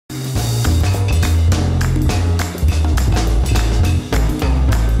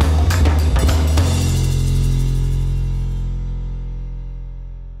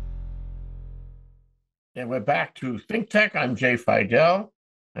we're back to ThinkTech. I'm Jay Fidell,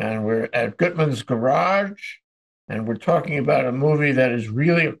 and we're at Guttman's garage, and we're talking about a movie that is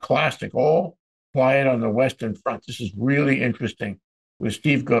really a classic, All Quiet on the Western Front. This is really interesting with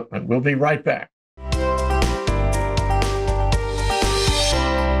Steve Guttman. We'll be right back.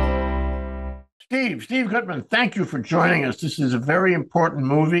 Steve Guttman, thank you for joining us. This is a very important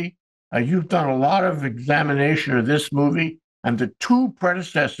movie. You've done a lot of examination of this movie and the two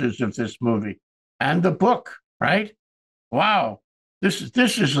predecessors of this movie and the book, right? Wow. This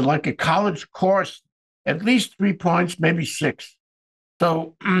is like a college course, at least 3 points, maybe six.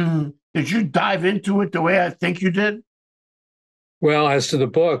 So did you dive into it the way I think you did? Well, as to the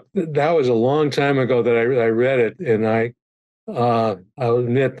book, that was a long time ago that I read it, and I'll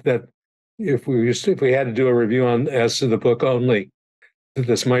admit that if we had to do a review on as to the book only,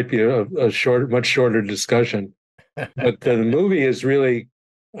 this might be a much shorter discussion. But the movie is really,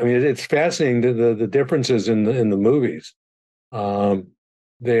 I mean, it's fascinating the differences in the movies. They're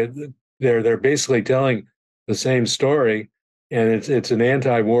basically telling the same story, and it's an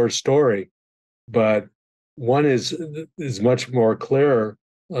anti-war story, but one is much more clear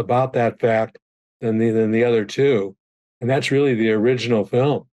about that fact than the other two, and that's really the original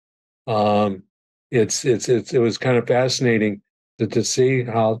film. It was kind of fascinating to see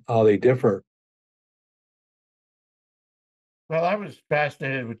how they differ. Well, I was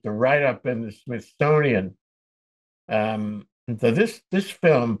fascinated with the write-up in the Smithsonian. So this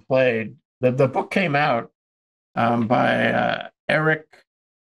film played, the book came out by Eric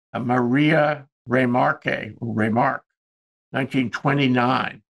Maria Remarque,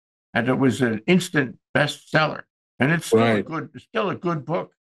 1929, and it was an instant bestseller. And it's still still a good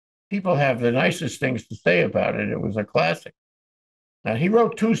book. People have the nicest things to say about it. It was a classic. Now, he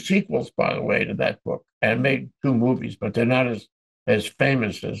wrote two sequels, by the way, to that book and made two movies, but they're not as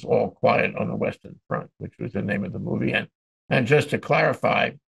famous as All Quiet on the Western Front, which was the name of the movie. And just to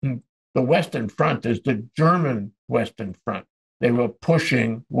clarify, the Western Front is the German Western Front. They were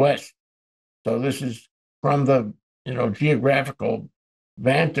pushing west. So this is from the geographical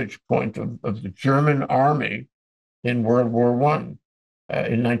vantage point of the German army in World War I,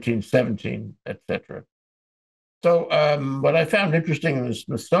 in 1917, etc. So what I found interesting in the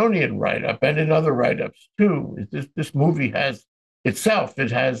Smithsonian write-up and in other write-ups too is this movie has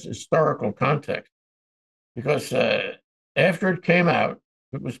historical context, because after it came out,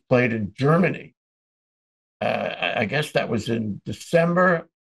 it was played in Germany. I guess that was in December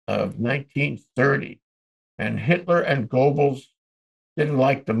of 1930, and Hitler and Goebbels didn't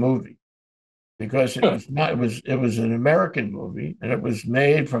like the movie because it was an American movie, and it was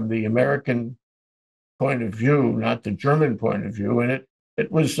made from the American point of view, not the German point of view. And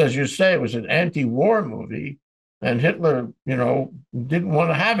it was, as you say, it was an anti-war movie. And Hitler, didn't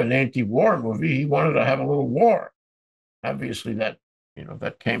want to have an anti-war movie. He wanted to have a little war. Obviously, that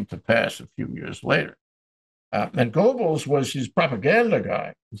came to pass a few years later. And Goebbels was his propaganda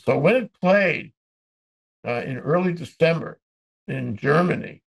guy. So when it played in early December in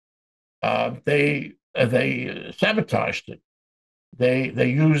Germany, they sabotaged it. They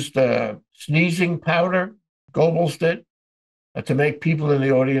used sneezing powder, Goebbels did, to make people in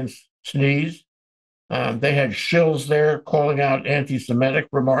the audience sneeze. They had shills there calling out anti-Semitic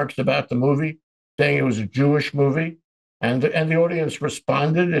remarks about the movie, saying it was a Jewish movie, and the audience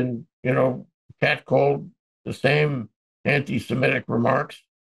responded and catcalled the same anti-Semitic remarks.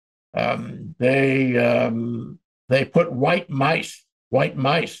 They put white mice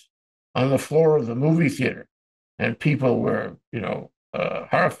on the floor of the movie theater, and people were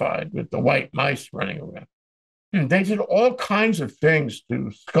horrified with the white mice running around. They did all kinds of things to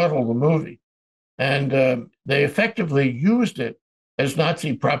scuttle the movie. And they effectively used it as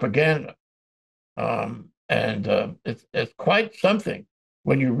Nazi propaganda. It's quite something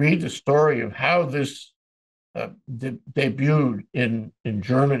when you read the story of how this debuted in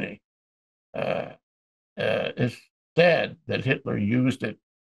Germany. It's sad that Hitler used it.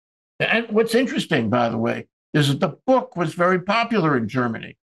 And what's interesting, by the way, is that the book was very popular in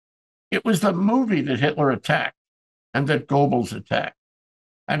Germany. It was the movie that Hitler attacked and that Goebbels attacked.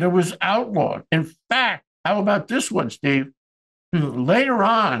 And it was outlawed. In fact, how about this one, Steve? Later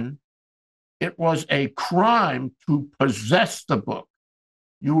on, it was a crime to possess the book.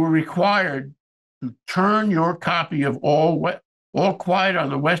 You were required to turn your copy of All Quiet on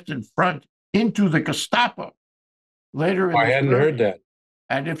the Western Front into the Gestapo. Later in I hadn't heard that.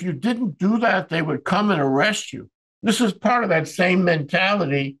 And if you didn't do that, they would come and arrest you. This is part of that same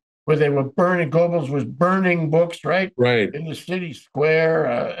mentality where they were burning, Goebbels was burning books, right? Right. In the city square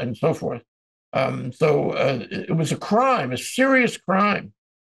and so forth. So it was a crime, a serious crime.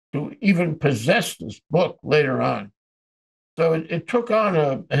 to even possess this book later on. So it took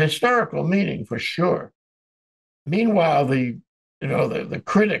on a historical meaning for sure. Meanwhile, the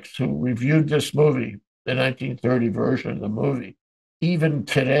critics who reviewed this movie, the 1930 version of the movie, even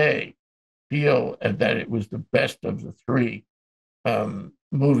today feel that it was the best of the three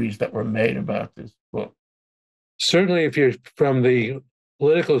movies that were made about this book. Certainly, if you're from the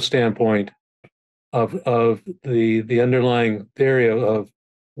political standpoint of the underlying theory of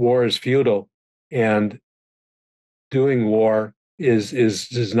war is futile and doing war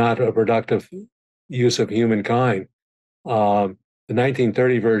is not a productive use of humankind. The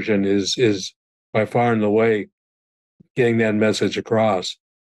 1930 version is by far and away getting that message across.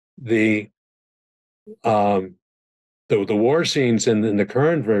 The war scenes in the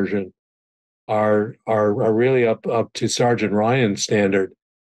current version are really up to Sergeant Ryan's standard.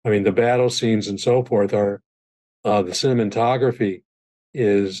 I mean, the battle scenes and so forth are the cinematography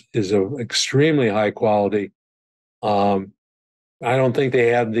is of extremely high quality. I don't think they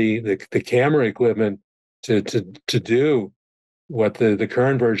had the camera equipment to do what the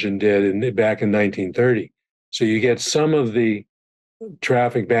current version did back in 1930. So you get some of the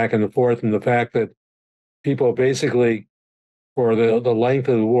traffic back and forth, and the fact that people basically, for the length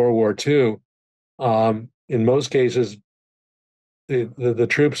of World War II, in most cases, the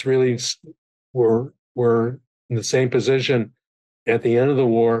troops really were in the same position at the end of the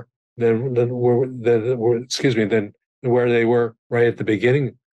war than where they were right at the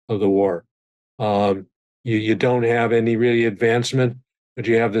beginning of the war. You don't have any really advancement, but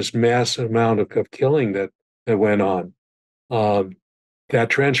you have this massive amount of killing that went on. That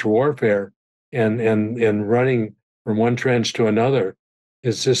trench warfare and running from one trench to another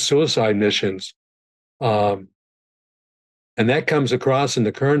is just suicide missions. And that comes across in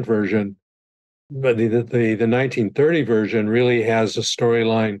the current version, but the 1930 version really has a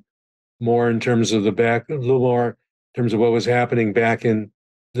storyline more in terms of a little more in terms of what was happening back in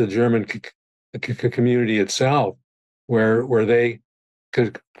the German community itself, where they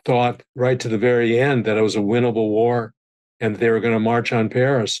thought right to the very end that it was a winnable war and they were going to march on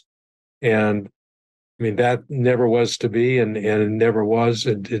Paris. And I mean, that never was to be, and it never was.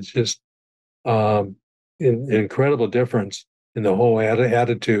 It's just an incredible difference in the whole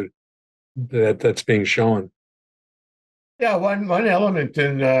attitude that's being shown. Yeah, one element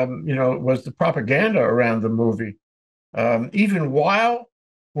in was the propaganda around the movie. Even while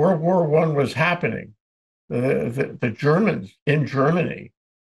World War One was happening, the Germans in Germany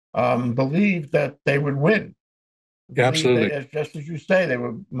believed that they would win. Absolutely. Just as you say, they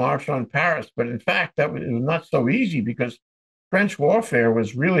would march on Paris. But in fact, it was not so easy because French warfare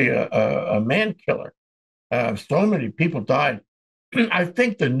was really a man killer. So many people died. I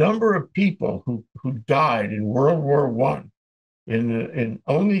think the number of people who died in World War One in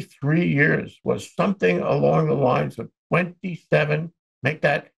only 3 years was something along the lines of 27, make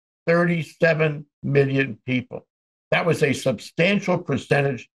that 37 million people. That was a substantial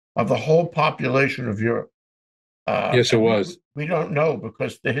percentage of the whole population of Europe. Yes, it was. We don't know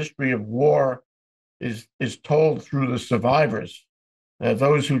because the history of war is told through the survivors.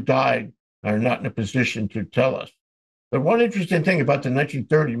 Those who died are not in a position to tell us. But one interesting thing about the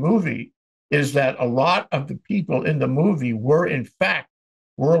 1930 movie is that a lot of the people in the movie were, in fact,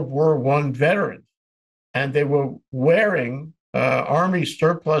 World War One veterans, and they were wearing Army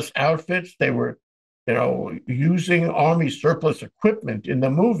surplus outfits. They were, using Army surplus equipment in the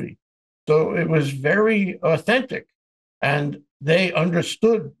movie. So it was very authentic, and they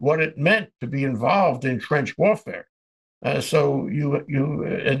understood what it meant to be involved in trench warfare. So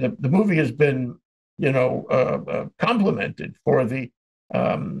and the movie has been, complimented for the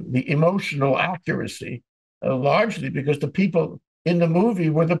emotional accuracy, largely because the people in the movie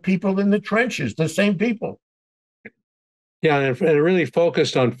were the people in the trenches, the same people. Yeah, and it really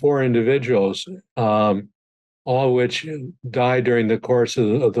focused on four individuals, all of which died during the course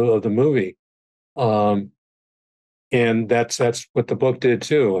of the movie. And that's what the book did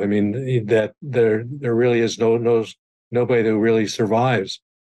too. I mean, that there really is nobody who really survives,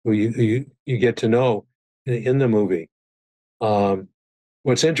 who you get to know in the movie.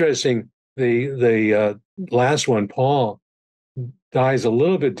 What's interesting, the last one, Paul, dies a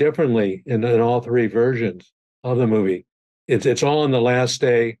little bit differently in all three versions of the movie. It's all on the last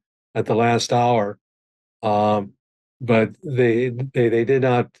day at the last hour, but they did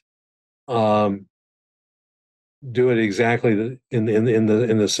not do it exactly in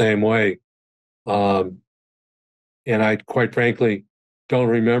the same way. And I quite frankly don't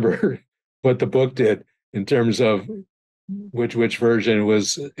remember what the book did in terms of which version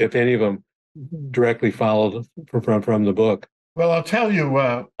was, if any of them, directly followed from the book. Well, I'll tell you.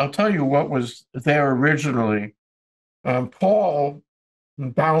 I'll tell you what was there originally. Paul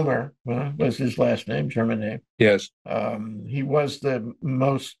Baumer was his last name, German name. Yes, He was the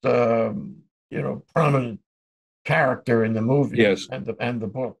most prominent character in the movie yes. and the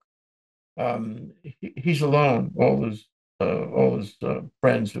book. He's alone. All his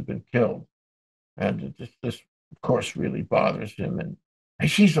friends have been killed, and this of course really bothers him. And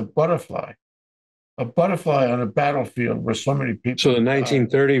she's a butterfly on a battlefield where so many So people the have died.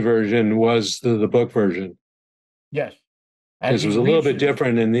 1930 version was the book version. Yes, and This he was a little bit reaches.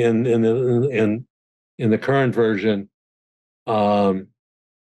 different in the current version, um,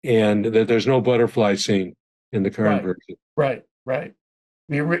 and that there's no butterfly scene in the current Right, version, right.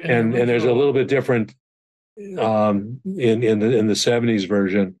 In the and there's a original. little bit different in the 70s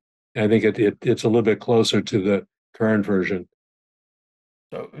version. I think it's a little bit closer to the current version.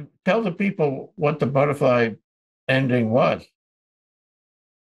 So tell the people what the butterfly ending was.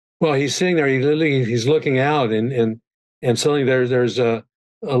 Well, he's sitting there. He's looking out, and suddenly there's an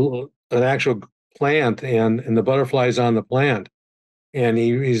actual plant, and the butterfly's on the plant, and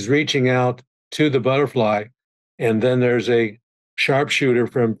he's reaching out to the butterfly, and then there's a sharpshooter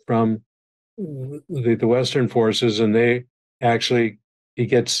from the Western forces, and they actually he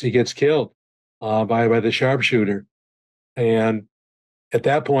gets killed by the sharpshooter, and at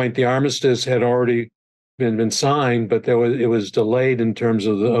that point the armistice had already been signed, but it was delayed in terms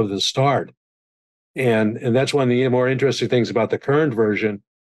of the start, and that's one of the more interesting things about the current version,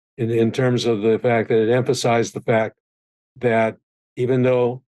 in terms of the fact that it emphasized the fact that even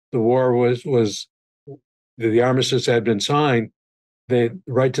though the war was the armistice had been signed, they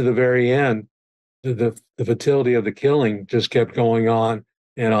right to the very end, the fertility of the killing just kept going on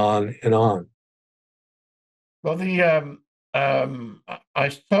and on and on. Well, I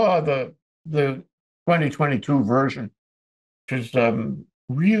saw the 2022 version, which is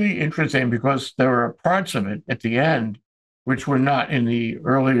really interesting because there are parts of it at the end which were not in the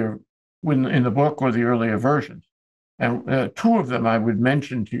earlier when in the book or the earlier versions, and two of them I would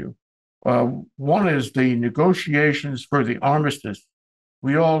mention to you. One is the negotiations for the armistice.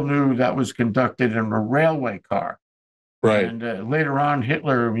 We all knew that was conducted in a railway car, Right. and later on,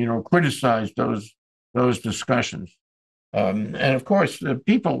 Hitler, criticized those discussions. And of course, the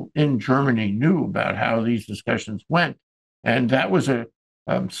people in Germany knew about how these discussions went, and that was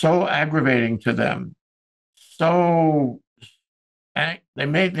so aggravating to them. So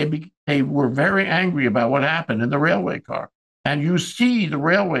they were very angry about what happened in the railway car, and you see the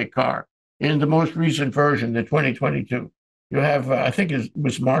railway car in the most recent version, the 2022. You have, I think it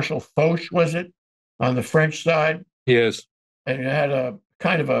was Marshal Foch, was it, on the French side, Yes. and you had a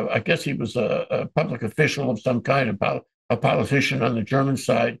kind of I guess he was a public official of some kind, a politician on the German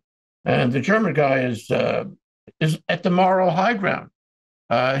side, and the German guy is at the moral high ground.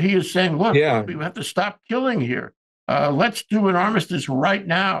 He is saying, "Look, Yeah. we have to stop killing here. Let's do an armistice right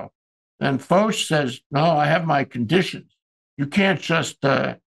now." And Foch says, "No, I have my conditions. You can't just,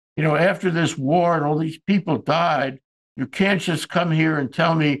 after this war and all these people died, you can't just come here and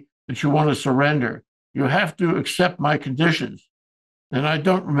tell me that you want to surrender. You have to accept my conditions." And I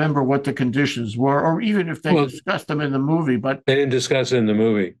don't remember what the conditions were, or even if they Well, discussed them in the movie. But they didn't discuss it in the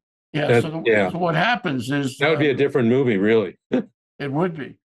movie. yeah, That yeah, so what happens is that would be a different movie, really. it would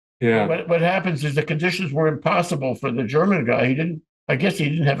be. But Yeah. what happens is the conditions were impossible for the German guy. I guess he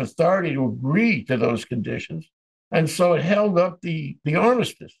didn't have authority to agree to those conditions. And so it held up the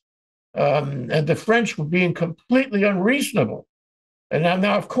armistice. And the French were being completely unreasonable. And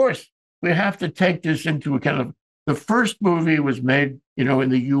now, of course, we have to take this into account. Of the first movie was made, in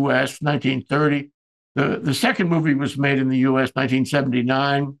the U.S. 1930. The second movie was made in the U.S.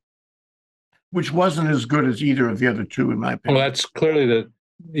 1979, which wasn't as good as either of the other two, in my Well, opinion. that's clearly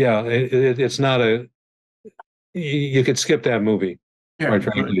it's not you could skip that movie, Yeah, quite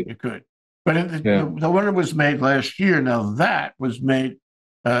you could, frankly. you could. But Yeah. the one that was made last year, now that was made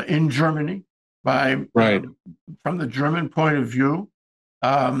in Germany by Right. from the German point of view.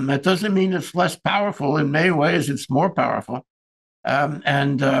 That doesn't mean it's less powerful. In many ways, it's more powerful.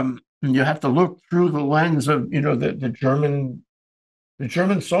 And you have to look through the lens of the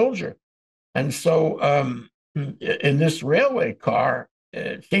German soldier. And so in this railway car,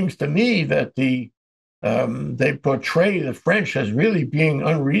 it seems to me that they portray the French as really being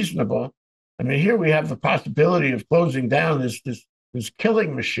unreasonable. I mean, here we have the possibility of closing down this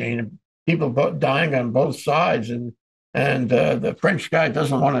killing machine, people dying on both sides, and the French guy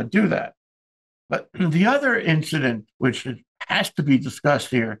doesn't want to do that. But the other incident, which has to be discussed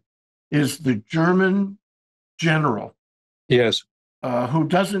here, is the German general Yes.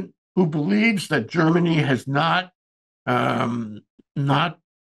 who believes that Germany has not um, not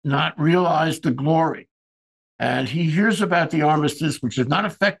not realize the glory. And he hears about the armistice, which is not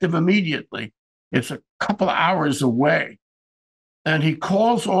effective immediately. It's a couple of hours away. And he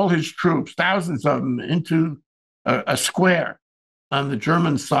calls all his troops, thousands of them, into a square on the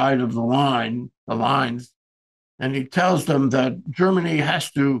German side of the lines, and he tells them that Germany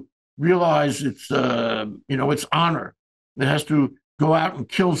has to realize its honor. It has to go out and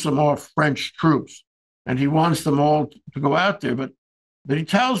kill some more French troops, and he wants them all to go out there. But he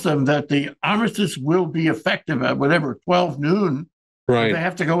tells them that the armistice will be effective at whatever 12 noon. Right. They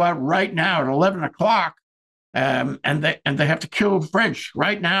have to go out right now at 11 o'clock, and they have to kill the French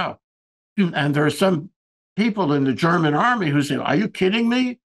right now. And there are some people in the German army who say, "Are you kidding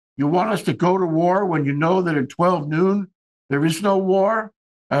me? You want us to go to war when you know that at 12 noon there is no war?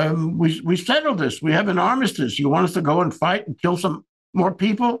 We settled this. We have an armistice. You want us to go and fight and kill some more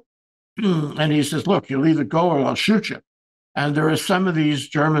people?" And he says, "Look, you'll either go or I'll shoot you." And there are some of these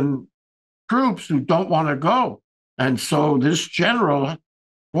German troops who don't want to go. And so this general,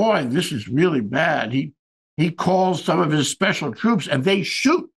 boy, this is really bad. He calls some of his special troops and they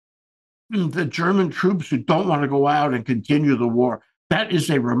shoot the German troops who don't want to go out and continue the war. That is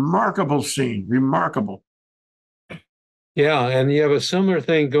a remarkable scene, remarkable. Yeah, and you have a similar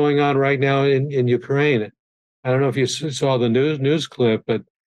thing going on right now in Ukraine. I don't know if you saw the news clip, but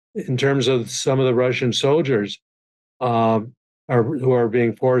in terms of some of the Russian soldiers who are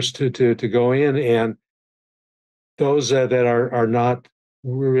being forced to go in, and those that are not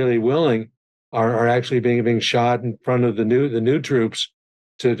really willing are actually being shot in front of the new troops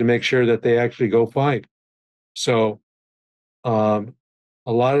to make sure that they actually go fight. So a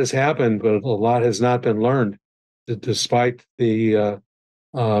lot has happened, but a lot has not been learned, despite the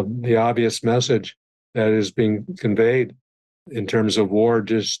obvious message that is being conveyed in terms of war,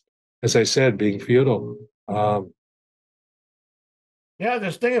 just as I said, being futile. Yeah,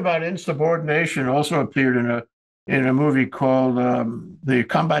 this thing about insubordination also appeared in a movie called The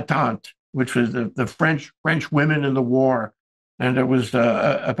Combattant, which was the French women in the war, and it was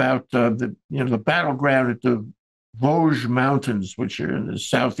about the battleground at the Vosges Mountains, which are in the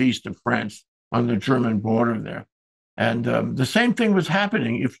southeast of France on the German border there. And the same thing was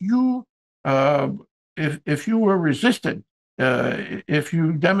happening. If you were resistant, if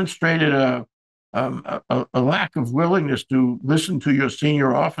you demonstrated a lack of willingness to listen to your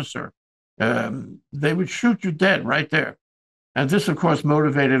senior officer, they would shoot you dead right there. And this, of course,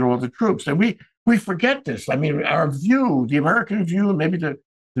 motivated all the troops. And we forget this. I mean, our view, the American view, and maybe the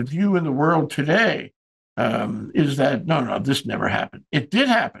view in the world today, is that no, this never happened. It did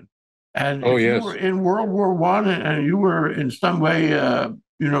happen. And if you were in World War I and you were in some way,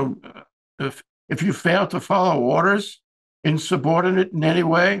 if you failed to follow orders, insubordinate in any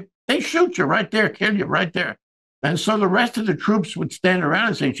way, they shoot you right there, kill you right there. And so the rest of the troops would stand around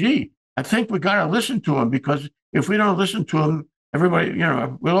and say, "Gee, I think we got to listen to him, because if we don't listen to him, everybody,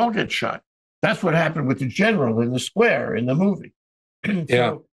 we'll all get shot." That's what happened with the general in the square in the movie.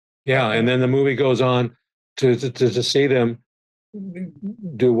 Yeah. And then the movie goes on to see them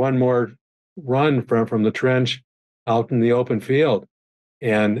do one more run from the trench out in the open field,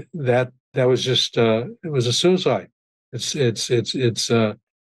 and that was just it was a suicide. But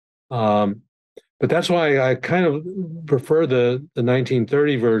that's why I kind of prefer the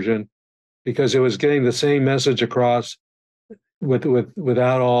 1930 version, because it was getting the same message across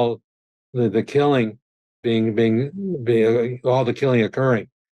without all the killing being all the killing occurring.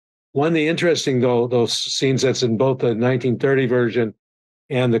 One of the interesting those scenes that's in both the 1930 version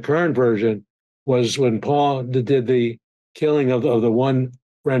and the current version was when Paul did the killing of the one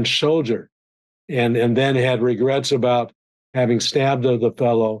French soldier, and then had regrets about having stabbed the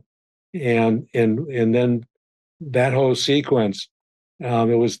fellow, and then that whole sequence.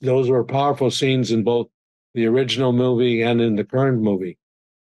 Those were powerful scenes in both the original movie and in the current movie.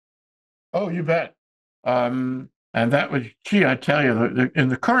 Oh, you bet. And that was, I tell you, in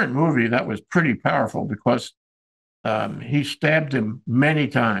the current movie, that was pretty powerful, because he stabbed him many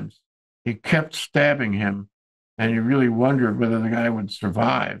times. He kept stabbing him, and you really wondered whether the guy would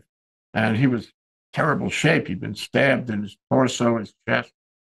survive. And he was terrible shape. He'd been stabbed in his torso, his chest,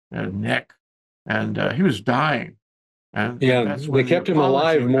 his neck, and he was dying. And they kept him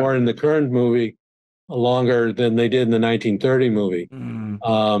alive more in the current movie, longer than they did in the 1930 movie.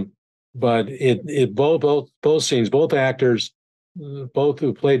 But both scenes, both actors, both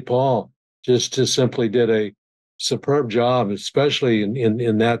who played Paul, just simply did a superb job, especially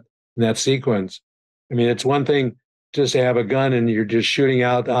in that sequence. I mean, it's one thing just to have a gun and you're just shooting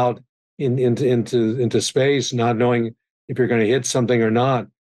out into space, not knowing if you're going to hit something or not.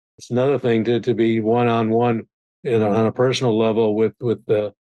 It's another thing to be one-on-one on a personal level with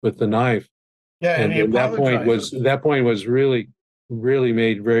the knife. Yeah, and he And apologizes. that point was really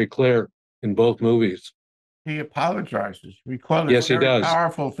made very clear in both movies. He apologizes. We call it Yes, he very does.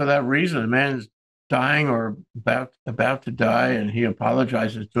 powerful for that reason. The man's dying or about to die, and he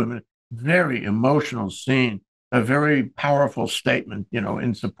apologizes to him. Very emotional scene, a very powerful statement,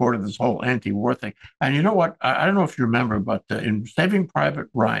 in support of this whole anti-war thing. And you know what? I don't know if you remember, but in Saving Private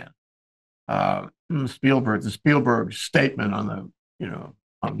Ryan, the Spielberg statement on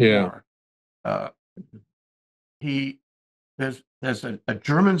on Yeah, war, uh, he there's a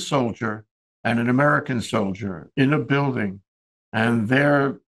German soldier and an American soldier in a building, and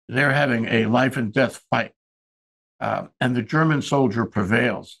they're having a life and death fight, and the German soldier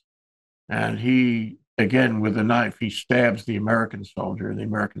prevails, and he again with a knife he stabs the American soldier, and the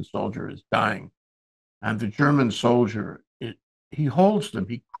American soldier is dying, and the German soldier he holds him,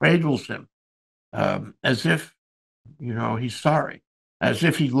 he cradles him, as if he's sorry, as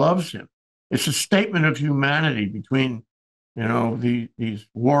if he loves him. It's a statement of humanity between these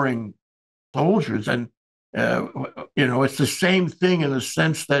warring soldiers, and it's the same thing in the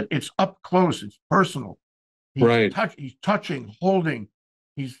sense that it's up close, it's personal. right. He's touching, holding,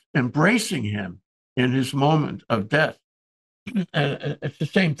 he's embracing him in his moment of death, and it's the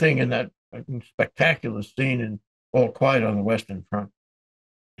same thing in that spectacular scene in All Quiet on the Western Front.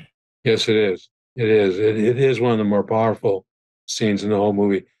 Yes, it is. It is. It is one of the more powerful scenes in the whole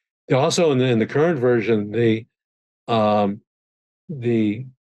movie. Also, in the current version, um, the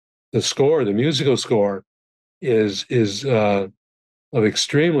score, the musical score, is of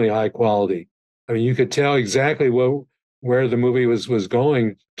extremely high quality. I mean, you could tell exactly where the movie was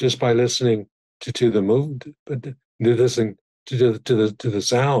going just by listening to the movie, listening to the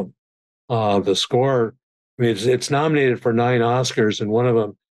sound. The score. I mean, it's nominated for 9 Oscars, and one of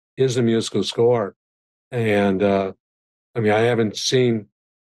them is the musical score. And I mean, I haven't seen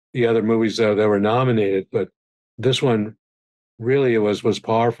the other movies that were nominated, but this one really was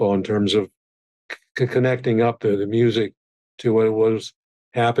powerful in terms of connecting up the music to what was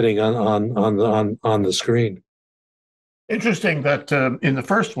happening on the screen. Interesting that in the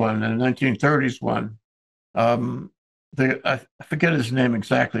first one, in the 1930s one, um, I forget his name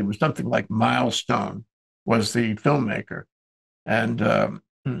exactly. It was something like Milestone was the filmmaker, and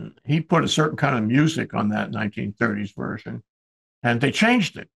he put a certain kind of music on that 1930s version, and they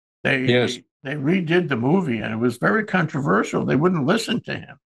changed it. Yes. They redid the movie, and it was very controversial. They wouldn't listen to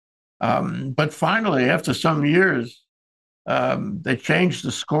him. But finally, after some years, they changed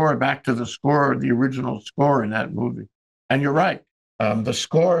the score back to the original score in that movie. And you're right. The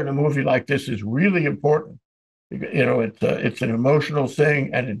score in a movie like this is really important. It's an emotional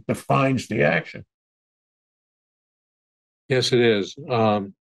thing, and it defines the action. Yes, it is.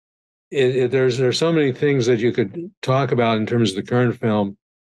 There's so many things that you could talk about in terms of the current film,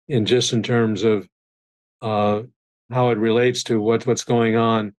 in terms of how it relates to what's going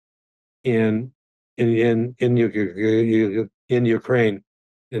on in Ukraine,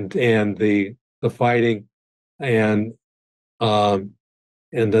 and the fighting, and um,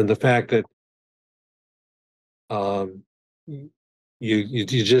 and then the fact that um, you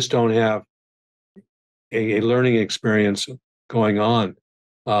just don't have a learning experience going on.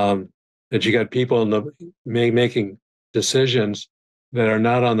 That you got people making decisions that are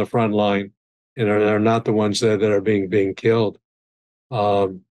not on the front line, and are not the ones that are being killed.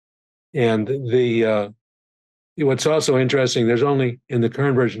 Um, and what's also interesting, there's only in the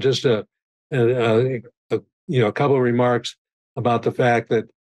current version just a couple of remarks about the fact that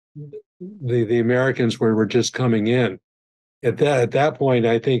the Americans were just coming in. At that point,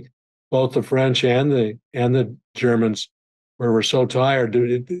 I think both the French and the Germans were so tired.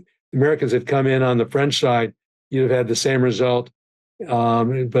 The Americans had come in on the French side, you'd have had the same result.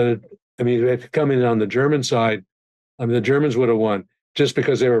 But I mean, if had come in on the German side, I mean, the Germans would have won just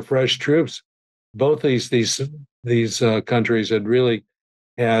because they were fresh troops. Both these countries had really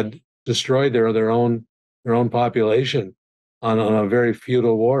had destroyed their own population on a very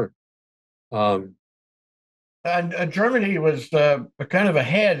feudal war. And Germany was kind of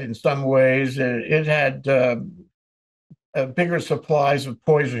ahead in some ways. It had bigger supplies of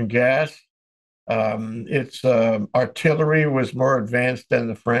poison gas. Its artillery was more advanced than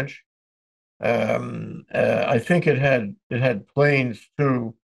the French. I think it had planes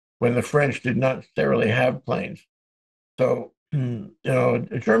too, when the French did not necessarily have planes. So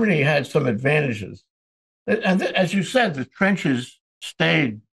Germany had some advantages, and as you said, the trenches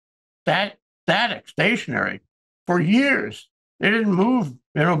stayed static, stationary for years. They didn't move,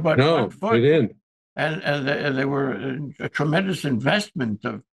 but No, 1 foot. they didn't. And they were a tremendous investment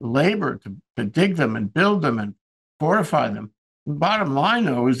of labor to dig them and build them, and fortify them. The bottom line,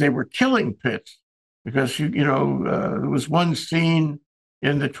 though, is they were killing pits because, there was one scene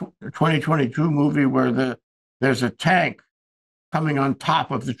in the 2022 movie where there's a tank coming on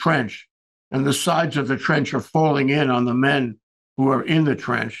top of the trench, and the sides of the trench are falling in on the men who are in the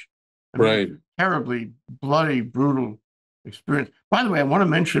trench. I mean, Right. Terribly bloody, brutal experience. By the way, I want to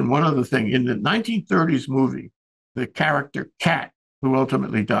mention one other thing. In the 1930s movie, the character Cat, who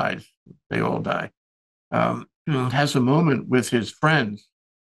ultimately dies, they all die, has a moment with his friends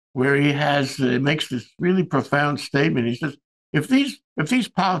where he makes this really profound statement. He says, if these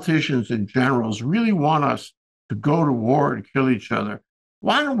politicians and generals really want us to go to war and kill each other,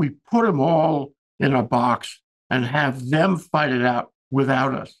 why don't we put them all in a box and have them fight it out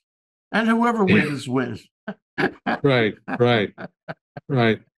without us? And whoever wins, wins. Right. That's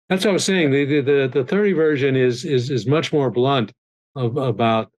what I was saying. The 30 version is much more blunt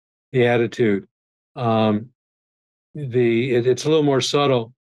about the attitude. It's a little more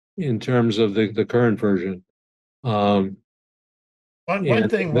subtle in terms of the current version. One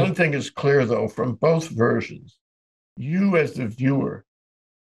thing is clear, though, from both versions. You, as the viewer,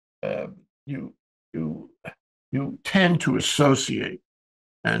 you tend to associate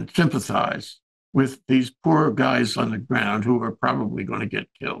and sympathize with these poor guys on the ground who are probably going to get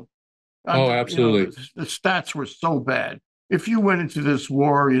killed. Absolutely. The stats were so bad. If you went into this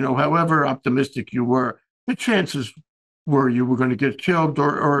war, however optimistic you were, the chances were you were going to get killed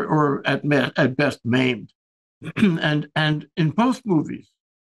or at best maimed. and in both movies,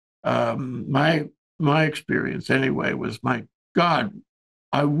 my experience anyway was, my God,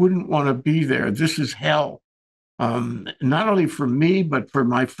 I wouldn't want to be there. This is hell. Not only for me, but for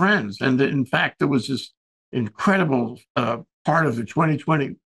my friends. And in fact, there was this incredible part of the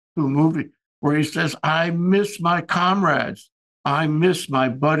 2022 movie where he says, I miss my comrades. I miss my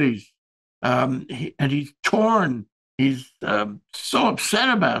buddies. And he's torn. He's so upset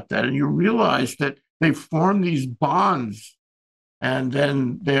about that. And you realize that they form these bonds and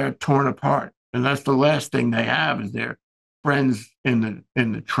then they're torn apart. And that's the last thing they have, is their friends in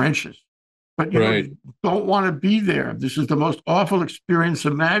the trenches. But you don't want to be there. This is the most awful experience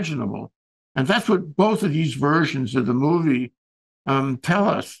imaginable. And that's what both of these versions of the movie tell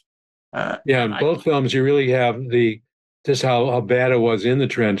us. In both films, you really have just how bad it was in the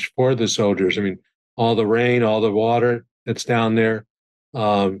trench for the soldiers. I mean, all the rain, all the water that's down there.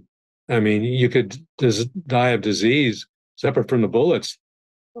 I mean, you could just die of disease separate from the bullets.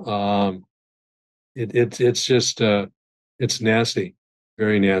 It's just it's nasty,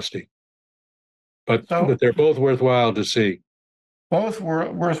 very nasty. But they're both worthwhile to see. Both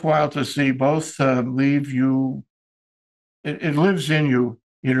were worthwhile to see. Both leave you. It lives in you.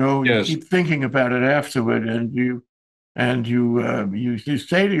 Yes. You keep thinking about it afterward, and you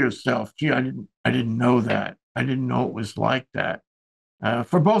say to yourself, "Gee, I didn't know that. I didn't know it was like that."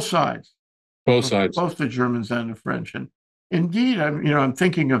 For both sides. Both sides. Both the Germans and the French. And indeed, I'm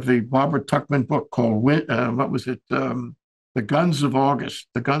thinking of the Barbara Tuchman book called what was it? The Guns of August.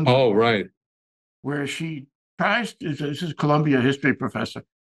 The Guns. Oh, right. Where she tries to, this is Columbia history professor,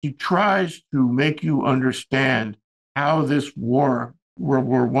 she tries to make you understand how this war, World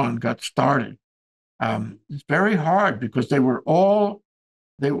War I, got started. It's very hard because they were all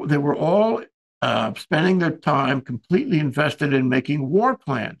spending their time completely invested in making war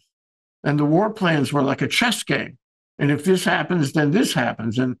plans. And the war plans were like a chess game. And if this happens, then this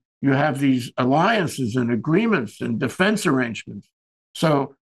happens. And you have these alliances and agreements and defense arrangements.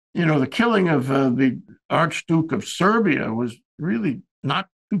 So, the killing of the Archduke of Serbia was really not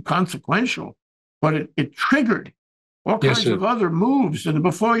too consequential, but it triggered all kinds of other moves. And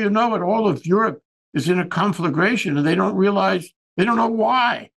before you know it, all of Europe is in a conflagration, and they don't know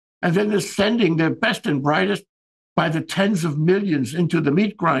why. And then they're sending their best and brightest by the tens of millions into the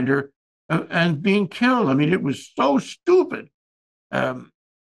meat grinder and being killed. I mean, it was so stupid.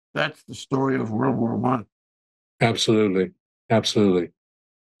 That's the story of World War I. Absolutely.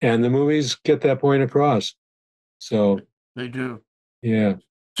 And the movies get that point across. So they do. Yeah.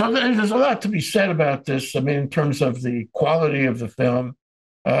 So there's a lot to be said about this. I mean, in terms of the quality of the film,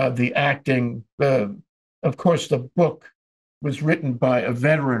 the acting. Of course, the book was written by a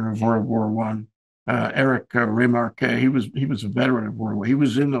veteran of World War I, Eric Remarque. He was a veteran of World War. He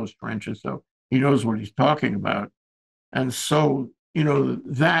was in those trenches, so he knows what he's talking about. And so,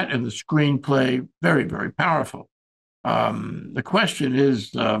 that and the screenplay, very, very powerful. The question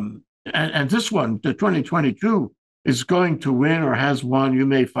is, and this one, the 2022, is going to win or has won, you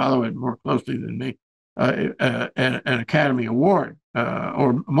may follow it more closely than me, an Academy Award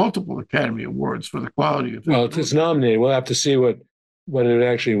or multiple Academy Awards for the quality of it. Well, it's nominated. We'll have to see what whether it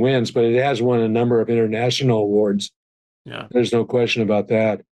actually wins, but it has won a number of international awards. Yeah. There's no question about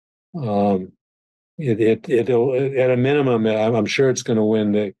that. It'll at a minimum, I'm sure it's going to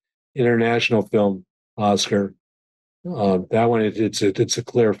win the international film Oscar. That one, it's a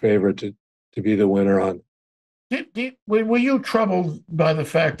clear favorite to be the winner on. Were you troubled by the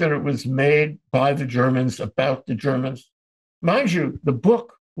fact that it was made by the Germans about the Germans? Mind you, the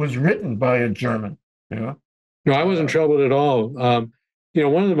book was written by a German. You know? No, I wasn't troubled at all.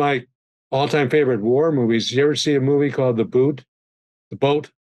 One of my all-time favorite war movies. Did you ever see a movie called The Boat?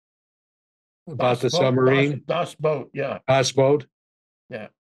 About the submarine? Das Boat, yeah. Das Boat? Yeah.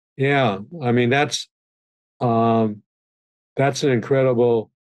 Yeah. I mean, that's an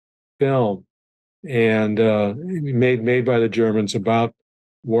incredible film, and made by the Germans about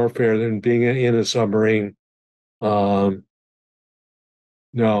warfare and being in a submarine. No,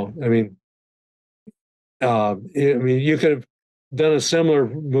 I mean, you could have done a similar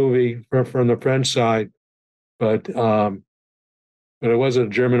movie from the French side, but it was a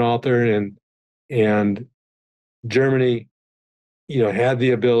German author, and Germany, had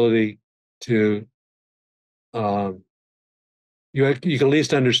the ability to. You can at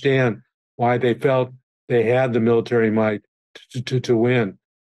least understand why they felt they had the military might to win.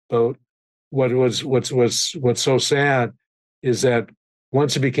 But what's so sad is that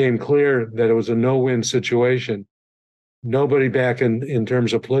once it became clear that it was a no-win situation, nobody back in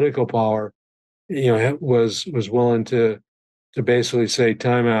terms of political power, was willing to basically say,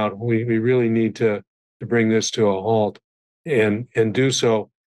 time out. We really need to bring this to a halt, and do so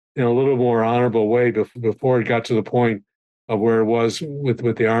in a little more honorable way before it got to the point of where it was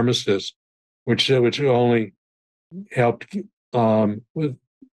with the armistice, which only helped lead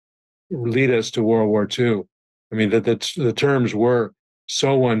us to World War II. I mean, the terms were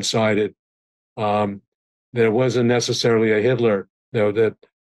so one-sided that it wasn't necessarily a Hitler, that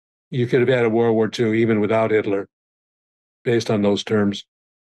you could have had a World War II even without Hitler, based on those terms.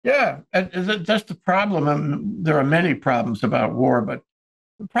 Yeah, and that's the problem. There are many problems about war, but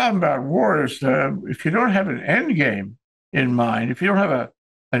the problem about war is if you don't have an end game in mind, if you don't have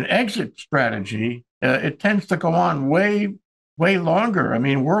an exit strategy, it tends to go on way longer. I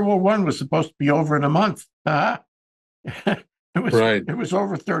mean, World War I was supposed to be over in a month. It was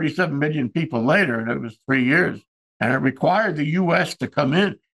over 37 million people later, and it was 3 years, and it required the U.S. to come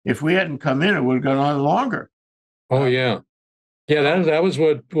in. If we hadn't come in, it would have gone on longer. Oh yeah. That was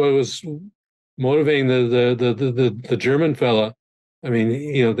what was motivating the German fella. I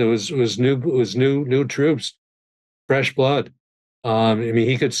mean, there was new troops, fresh blood. I mean,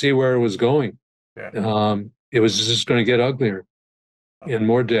 he could see where it was going. Yeah. It was just going to get uglier and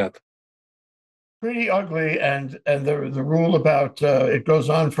more death. Pretty ugly, and the rule about it goes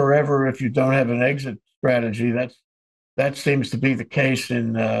on forever if you don't have an exit strategy. That seems to be the case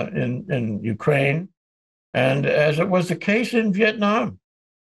in Ukraine, and as it was the case in Vietnam,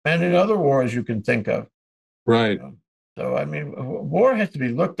 and in other wars you can think of. Right. So I mean, war has to be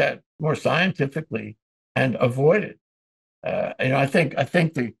looked at more scientifically and avoided. I think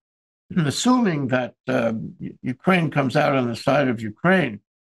assuming that Ukraine comes out on the side of Ukraine,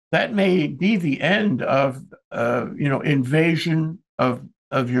 that may be the end of invasion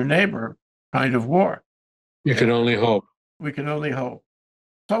of your neighbor kind of war. You can only hope. We can only hope.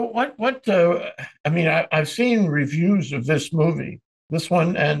 So what? I mean, I've seen reviews of this movie, this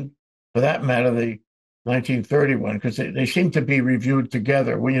one, and for that matter, the 1931, because they seem to be reviewed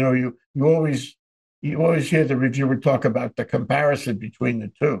together. Well, you always hear the reviewer talk about the comparison between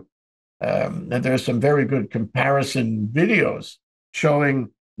the two, and there's some very good comparison videos showing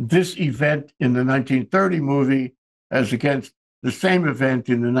this event in the 1930 movie as against the same event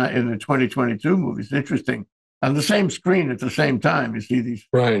in the 2022 movie. It's interesting. On the same screen at the same time, you see these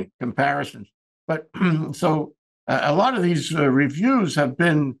comparisons. But so a lot of these reviews have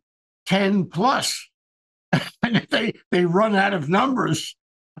been 10 plus, and they run out of numbers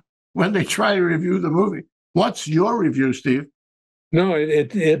when they try to review the movie. What's your review, Steve? No,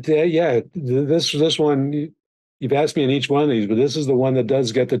 this one, you've asked me in each one of these, but this is the one that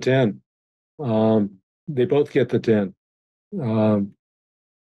does get the 10. They both get the 10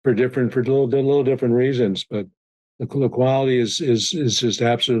 for little different reasons, but the quality is just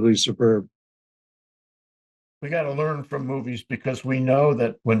absolutely superb. We got to learn from movies because we know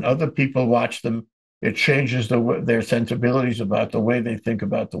that when other people watch them, it changes their sensibilities about the way they think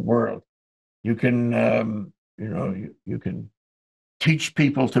about the world. You can, you can teach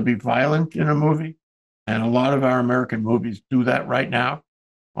people to be violent in a movie, and a lot of our American movies do that right now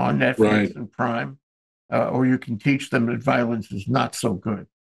on Netflix and Prime. Or you can teach them that violence is not so good.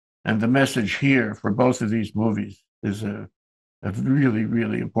 And the message here for both of these movies is a really,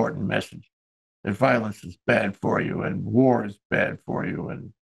 really important message that violence is bad for you and war is bad for you.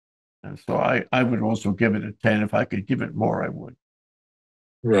 And so I would also give it a 10. If I could give it more, I would.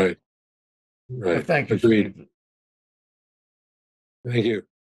 Right. But thank you, Agreed. Steve. Thank you.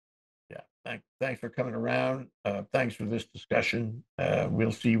 Yeah, thanks for coming around. Thanks for this discussion.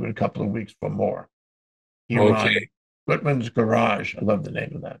 We'll see you in a couple of weeks for more here on Okay. Guttman's Garage. I love the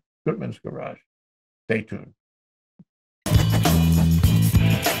name of that, Guttman's Garage. Stay tuned.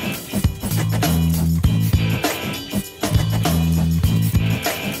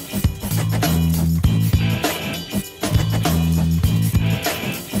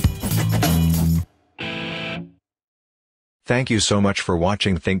 Thank you so much for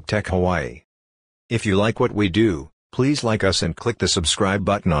watching ThinkTech Hawaii. If you like what we do, please like us and click the subscribe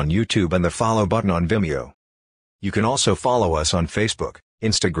button on YouTube and the follow button on Vimeo. You can also follow us on Facebook,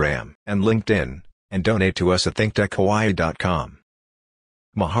 Instagram, and LinkedIn, and donate to us at thinktechhawaii.com.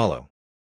 Mahalo.